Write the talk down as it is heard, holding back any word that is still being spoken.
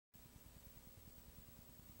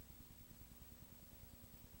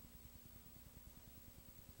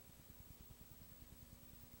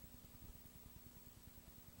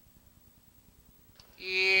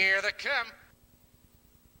Here they come.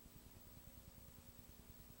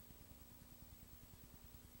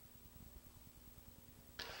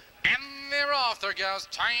 And they're off. There goes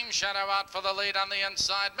Time Shadow out for the lead on the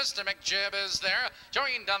inside. Mr. McJib is there,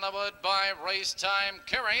 joined on the wood by Race Time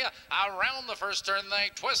Curry. Around the first turn they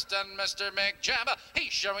twist, and Mr. McJib,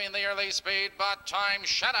 he's showing the early speed, but Time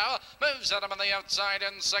Shadow moves at him on the outside.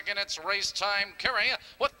 In second, it's Race Time Curry,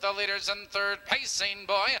 with the leaders in third. Pacing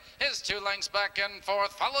Boy is 2 lengths back and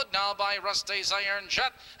forth, followed now by Rusty's Iron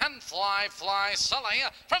Jet and Fly Sully.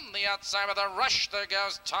 From the outside with a rush, there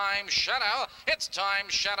goes Time Shadow. It's Time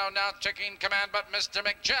Shadow now taking command, but Mr.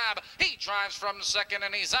 McJab, he drives from second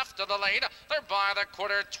and he's after the lead. They're by the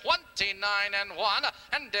quarter, 29 and 1,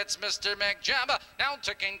 and it's Mr. McJab now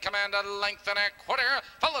taking command a length and a quarter,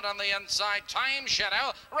 followed on the inside Time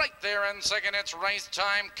Shadow. Right there in second, it's Race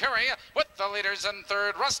Time Curry, with the leaders in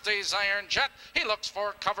third. Rusty's Iron Jet, he looks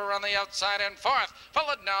for cover on the outside in fourth,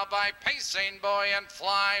 followed now by Pacing Boy and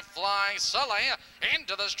Fly Sully.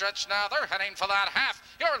 Into the stretch now, they're heading for that half.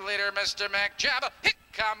 Your leader, Mr. McJab,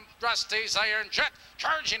 come Rusty's Iron Jet,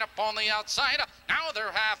 charging up on the outside. Now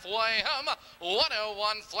they're halfway home.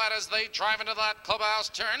 101 flat as they drive into that clubhouse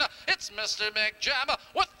turn. It's Mr. McJab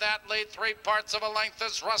with that lead 3 parts of a length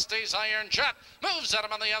as Rusty's Iron Jet moves at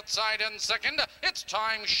him on the outside in second. It's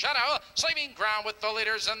Time Shadow saving ground with the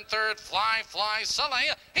leaders in third. Fly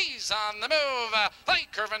Sully, he's on the move. They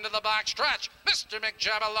curve into the back stretch. Mr.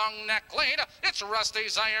 McJab a long neck lead. It's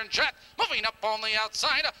Rusty's Iron Jet moving up on the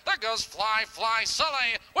outside. There goes Fly Sully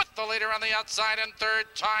with the leader on the outside in third.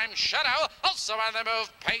 Time Shadow also on the move.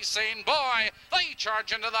 Pacing Boy, they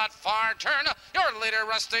charge into that far turn. Your leader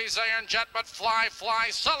Rusty's Iron Jet, but Fly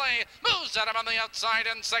Sully moves at him on the outside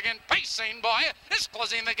in second. Pacing Boy is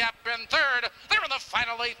closing the gap in third. They're in the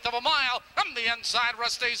final 1/8 of a mile. On the inside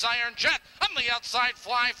Rusty's Iron Jet, on the outside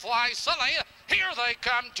Fly Sully. Here they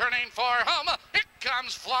come turning for home. Here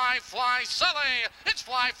comes Fly Sully. It's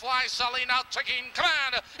Fly Sully now taking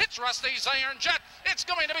command. It's Rusty's Iron Jet. It's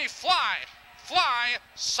going to be Fly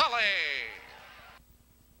Sully.